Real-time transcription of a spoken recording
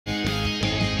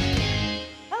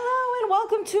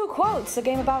Welcome to Quotes, a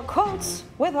game about quotes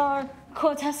with our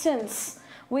quotestants.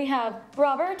 We have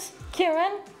Robert,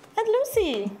 Kieran, and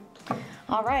Lucy.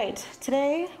 All right,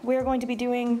 today we're going to be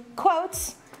doing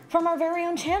quotes from our very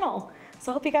own channel.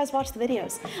 So I hope you guys watch the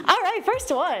videos. All right, first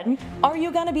one. Are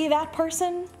you gonna be that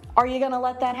person? Are you gonna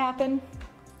let that happen?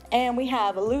 And we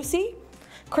have Lucy,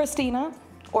 Christina,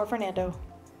 or Fernando.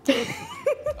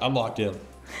 I'm locked in.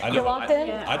 You're locked in?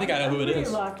 I think I know who it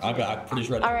is. I'm pretty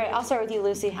sure. All right, I'll start with you,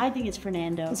 Lucy. I think it's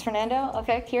Fernando. It's Fernando?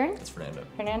 Okay, Kieran? It's Fernando.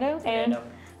 Fernando? And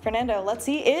Fernando. Let's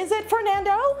see. Is it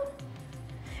Fernando?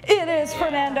 It is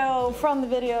Fernando from the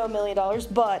video $1 Million,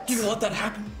 but... You let that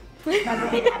happen? Be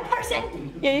that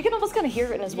person! Yeah, you can almost kind of hear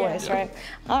it in his voice, right?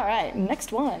 All right,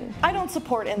 next one. I don't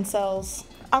support incels.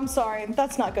 I'm sorry,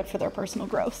 that's not good for their personal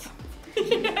growth.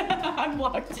 I'm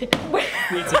locked in. We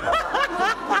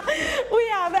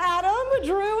have Adam,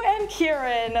 Drew, and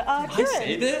Kieran. Kieran. I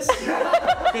say this?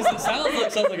 Because it sounds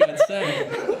like something I'd say.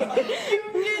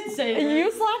 You did say that. You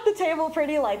slapped the table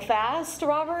pretty fast,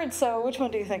 Robert. So which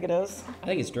one do you think it is? I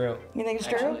think it's Drew. You think it's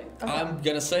Drew? Actually, I'm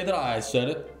gonna say that I said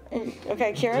it.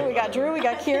 Okay, Kieran. We got Drew. We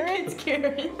got Kieran. It's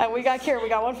Kieran. And we got Kieran. We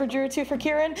got one for Drew, two for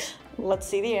Kieran. Let's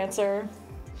see the answer.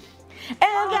 And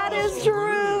that is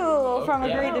Drew from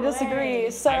Okay. Agree to Disagree.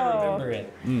 So I remember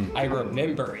it. I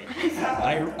remember it.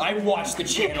 I watched the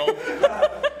channel.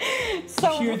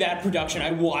 So Hear that production.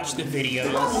 I watched the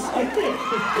videos.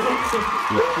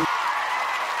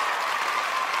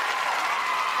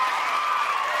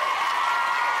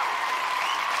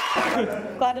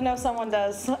 glad to know someone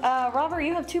does. Robert,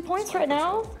 you have 2 points right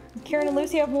now. Kieran and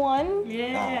Lucy have 1.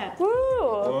 Yeah.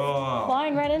 Woo!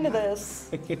 Flying right into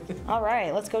this. All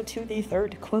right, let's go to the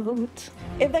third quote.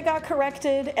 If they got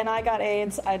corrected and I got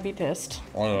AIDS, I'd be pissed.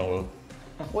 I don't know.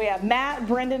 We have Matt,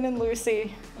 Brendan, and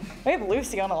Lucy. We have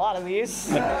Lucy on a lot of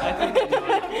these. I'm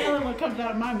feeling what comes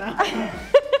out of my mouth.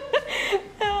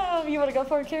 You want to go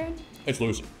for it, Kieran? It's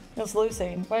Lucy. It's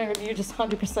Lucy. Well, you just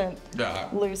 100% Yeah.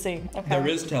 Lucy. Okay. There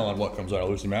is telling what comes out of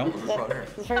Lucy's mouth.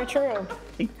 That's very true.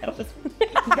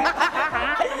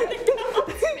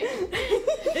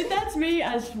 If that's me,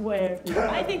 I swear.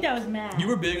 I think that was Matt. You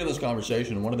were big in this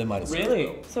conversation, and one of them might have said Really?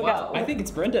 it. So we Wow. got- I think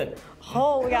it's Brendan.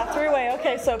 Oh, we got three-way.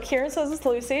 Okay, so Kieran says it's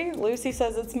Lucy. Lucy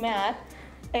says it's Matt.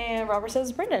 And Robert says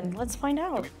it's Brendan. Let's find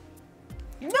out.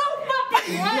 No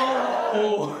fucking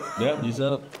way! Yeah, you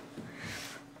said it.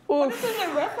 What is this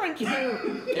a reference to?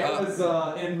 It was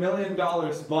in $1 Million,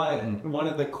 but one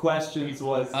of the questions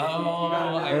was, if you got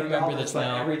 $1 I million, remember this but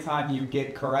now. every time you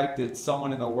get corrected,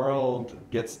 someone in the world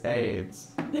gets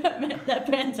AIDS. That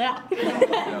pans out.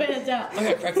 That pans out. I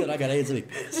got corrected. I got AIDS. I'd be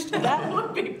pissed. That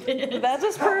would be pissed. That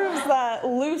just proves that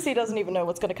Lucy doesn't even know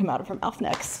what's going to come out of her mouth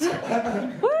next.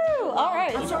 Woo! All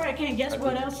right. I'm sorry, I can't guess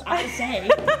what else I say.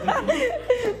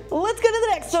 Let's go to the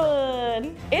next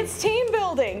one. It's team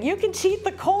building. You can cheat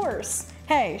the course.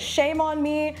 Hey, shame on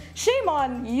me. Shame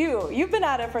on you. You've been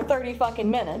at it for 30 fucking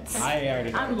minutes. I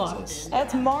already know. I'm what locked this is. in.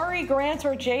 That's Mari, Grant,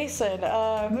 or Jason.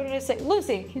 Who did I say?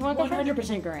 Lucy. You want to go first?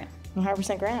 100% Grant.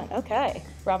 100% Grant. Okay.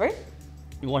 Robert?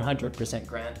 100%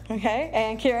 Grant. Okay.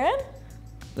 And Kieran?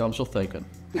 No, I'm still thinking.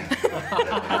 you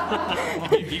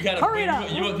gotta. Hurry up.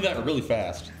 You went through that really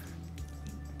fast.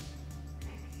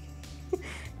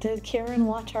 Did Kieran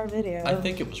watch our video? I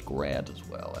think it was Grant as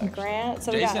well. Actually. Grant.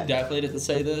 So we Jason got, definitely didn't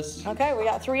say this. okay, we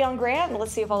got 3 on Grant.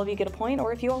 Let's see if all of you get a point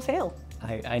or if you all fail.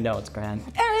 I know it's Grant.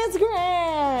 And it's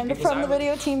Grant Because from I the was-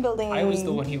 video team building. I was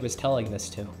the one he was telling this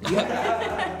to.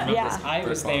 Yeah. I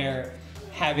was there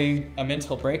having a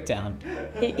mental breakdown.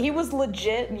 He was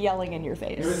legit yelling in your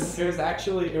face.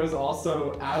 It was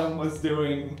also, Adam was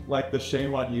doing like the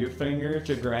shame on you finger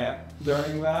to Grant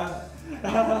during that.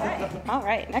 All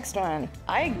right, next one.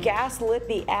 I gaslit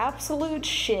the absolute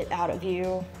shit out of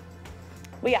you.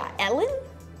 We got Ellen?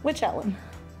 Which Ellen?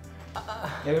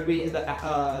 It would be the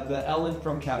Ellen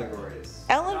from Categories.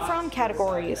 Ellen from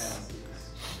Categories.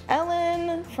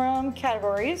 Ellen from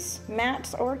Categories.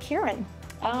 Matt or Kieran?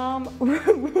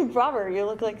 Robert, you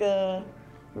look like you're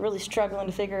really struggling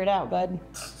to figure it out, bud.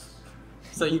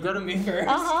 So you go to me first?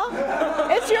 Uh-huh.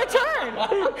 It's your turn.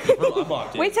 I'm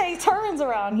locked in. We take turns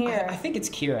around here. I think it's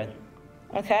Kieran.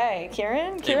 Okay,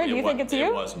 Kieran? Kieran, do you think it's you?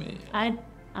 It was me.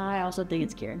 I also think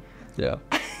it's Kieran. Yeah.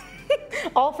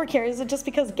 All for Kieran. Is it just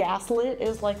because gaslit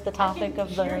is like the topic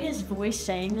of the... Hear his voice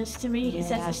saying this to me. He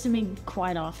says Yeah. this to me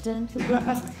quite often.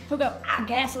 He'll go, I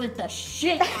gaslit the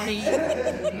shit out of you.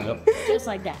 Yep. Just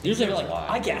like that. Usually they're like,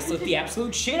 I gaslit the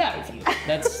absolute shit out of you.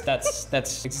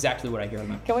 That's exactly what I hear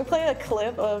about. Can we play a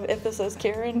clip of, if this is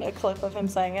Kieran, a clip of him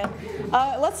saying it?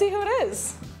 Let's see who it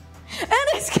is. And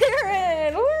it's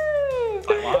Kieran! Woo!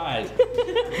 I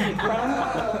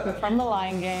lied. From the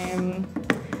Lion Game.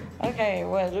 Okay,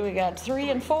 what do we got?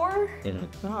 3 and 4?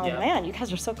 Oh Yeah. man, you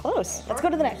guys are so close. Let's go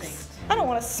to the next. I don't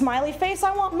want a smiley face,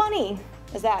 I want money.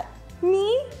 Is that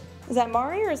me? Is that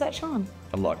Mari or is that Sean?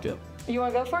 I'm locked in. You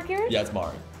want to go for it, Kieran? Yeah, it's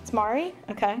Mari. It's Mari?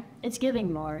 Okay. It's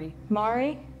giving Mari.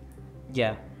 Mari?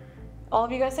 Yeah. All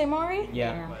of you guys say Mari?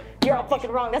 Yeah. You're all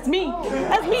fucking wrong. That's me.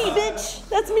 That's me, bitch.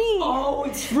 That's me. Oh,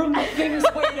 it's from the famous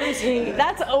Waiters Hate.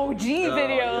 That's OG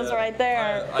videos right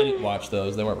there. I didn't watch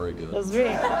those. They weren't very good. That's me.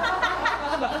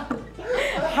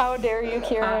 How dare you,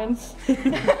 Kieran?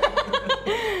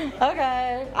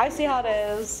 Okay, I see how it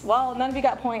is. Well, none of you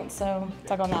got points, so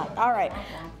talk on that. All right.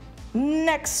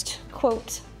 Next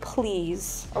quote,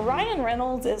 please. Ryan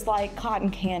Reynolds is like cotton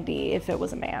candy if it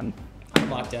was a man. I'm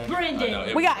locked in.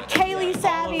 Brendan. We got Kaylee,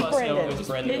 Savvy, All of us know Brendan. it was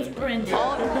Brendan. It's Brendan.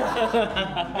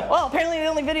 Well, apparently the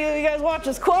only video you guys watch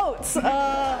is quotes. Go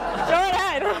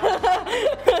ahead.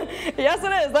 Yes,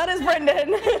 it is. That is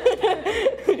Brendan.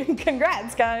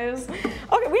 Congrats, guys.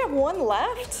 Okay, we have 1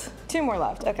 left. 2 more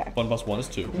left. Okay. 1 + 1 is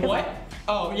 2. What?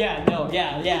 Oh, yeah, no,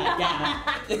 yeah.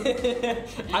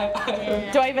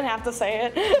 Do I even have to say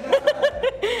it?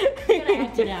 I'm gonna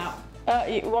act it out.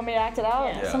 You want me to act it out?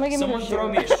 Yeah. Somebody give Someone me a throw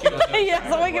shoe. me a shoe. Yeah,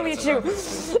 somebody give me a shoe.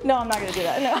 No, I'm not gonna do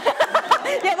that. No.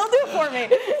 Yeah, they'll do it for me.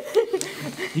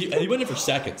 He went in for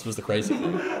seconds, was the crazy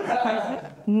thing.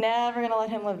 Never gonna let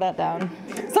him live that down.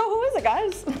 So who is it,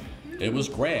 guys? It was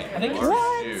Grant. I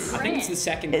think it's the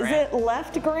second Is Grant. it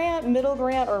left Grant, middle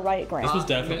Grant, or right Grant? This was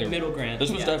definitely Middle Grant.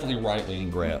 This was Yeah. definitely right-leaning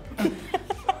Grant. Who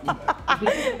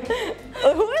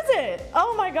is it?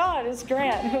 Oh my God, it's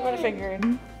Grant. Who would have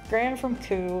figured? Grant from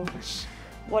Coup.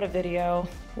 What a video.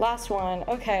 Last one.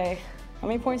 Okay. How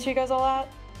many points are you guys all at?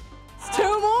 It's 2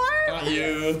 more? Not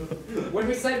you. When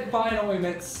we said final, we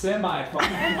meant semi-final.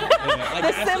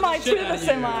 The semi to the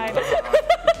semi.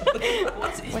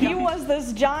 He was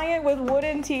this giant with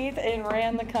wooden teeth and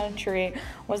ran the country.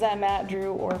 Was that Matt,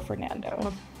 Drew, or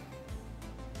Fernando?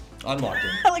 I'm locked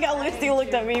in. I like how Lucy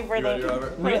looked at me for You ready, the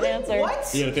Robert? for the answer. What?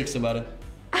 You gotta pick somebody.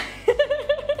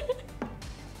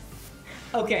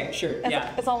 Okay, sure,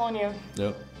 yeah. It's all on you.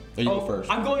 Yep. You go first.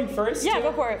 I'm going first? Yeah, too?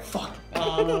 go for it. Fuck.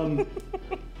 I'm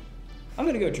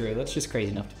gonna go Drew. That's just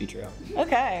crazy enough to be Drew.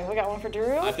 Okay, we got one for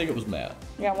Drew. I think it was Matt.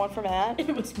 We got one for Matt.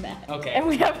 It was Matt. Okay. And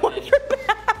we have one for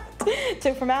Matt.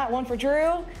 2 for Matt, 1 for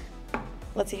Drew.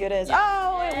 Let's see who it is.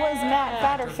 Oh, it was Matt.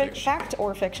 Fact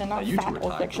or fiction, not You two fact were or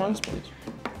tied for fiction. last place.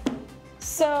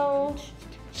 So,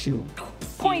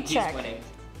 point He's check. winning.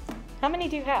 How many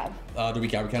do you have? Do we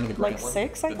count the Grant Like one?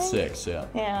 6, I It's think? 6, yeah.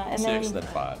 Yeah, and 6, then then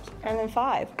 5. and then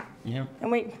 5. Yeah.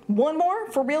 And wait, 1 more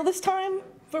for real this time?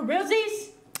 For realsies?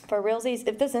 For realsies,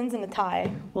 if this ends in a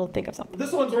tie, we'll think of something.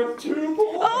 This one's worth 2 points.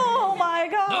 Oh my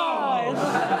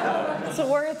gosh! It's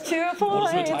worth 2 We'll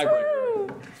points. just do a tiebreaker.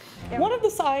 Woo! One of the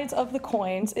sides of the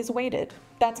coins is weighted.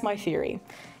 That's my theory.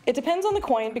 It depends on the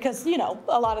coin because, you know,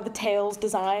 a lot of the tails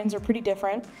designs are pretty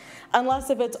different. Unless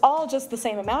if it's all just the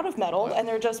same amount of metal and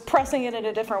they're just pressing it in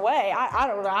a different way. I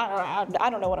don't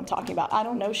know what I'm talking about. I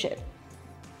don't know shit.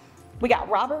 We got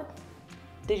Robert.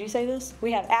 Did you say this?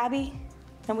 We have Abby.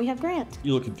 And we have Grant.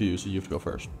 You look confused, so you have to go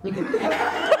first.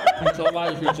 So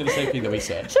why if you're saying the same thing that we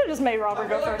said? Should have just made Robert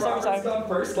go first every Robert's time. done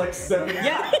first like 7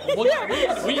 Yeah. Well,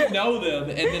 yeah, we know them,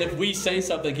 and then if we say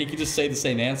something, he could just say the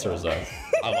same answer as us.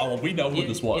 We know who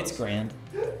this was. It's grand.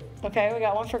 Okay, we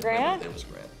got one for Grant. It was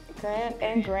Grant. Grant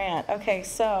and Grant. Okay,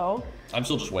 so I'm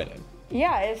still just waiting.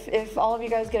 yeah, if all of you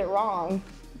guys get it wrong,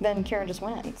 then Kieran just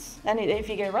wins. And if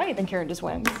you get it right, then Kieran just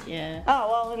wins. Yeah. Oh,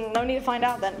 well, then no need to find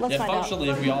out then. Let's Yeah, find out. functionally,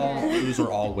 if we all lose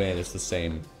or all win, it's the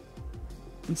same.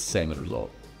 It's the same result.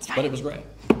 But it was Grant.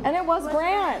 And it was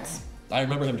Grant. I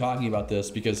remember him talking about this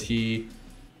because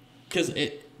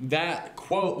that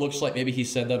quote looks like maybe he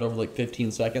said that over like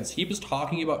 15 seconds. He was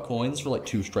talking about coins for like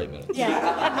 2 straight minutes.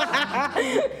 Yeah.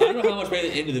 I don't know how much made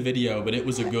it into the video, but it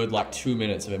was a good like 2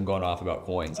 minutes of him going off about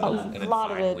coins. And then lot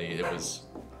of it. finally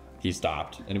he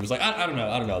stopped and he was like, I don't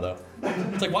know though.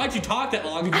 It's like, why'd you talk that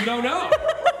long if you don't know?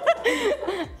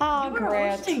 Oh, You were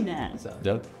Grant. hosting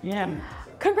that. Yeah.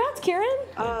 Congrats,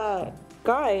 Kieran.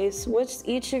 Guys, what's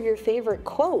each of your favorite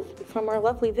quote from our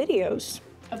lovely videos?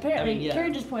 Apparently, I mean, yeah.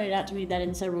 Kieran just pointed out to me that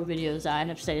in several videos I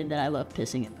have stated that I love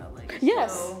pissing in public.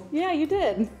 Yes. So, Yeah, you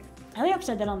did. I think I've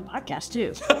said that on the podcast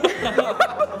too.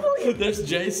 There's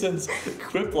Jason's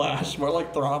quiplash, more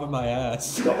like throbbing my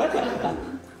ass.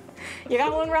 You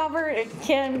got one, Robert? It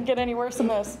can't get any worse than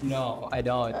this. No, I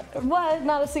don't. What?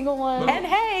 Not a single one. And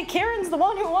hey, Kieran's the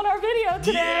one who won our video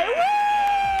today. Woo!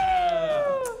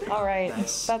 All right,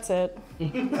 that's it. Hey!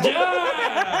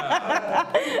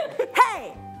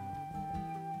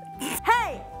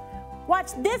 Hey!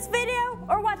 Watch this video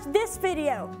or watch this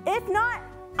video. If not,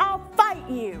 I'll fight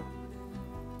you.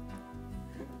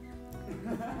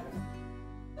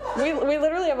 We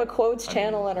literally have a quotes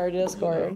channel in our Discord.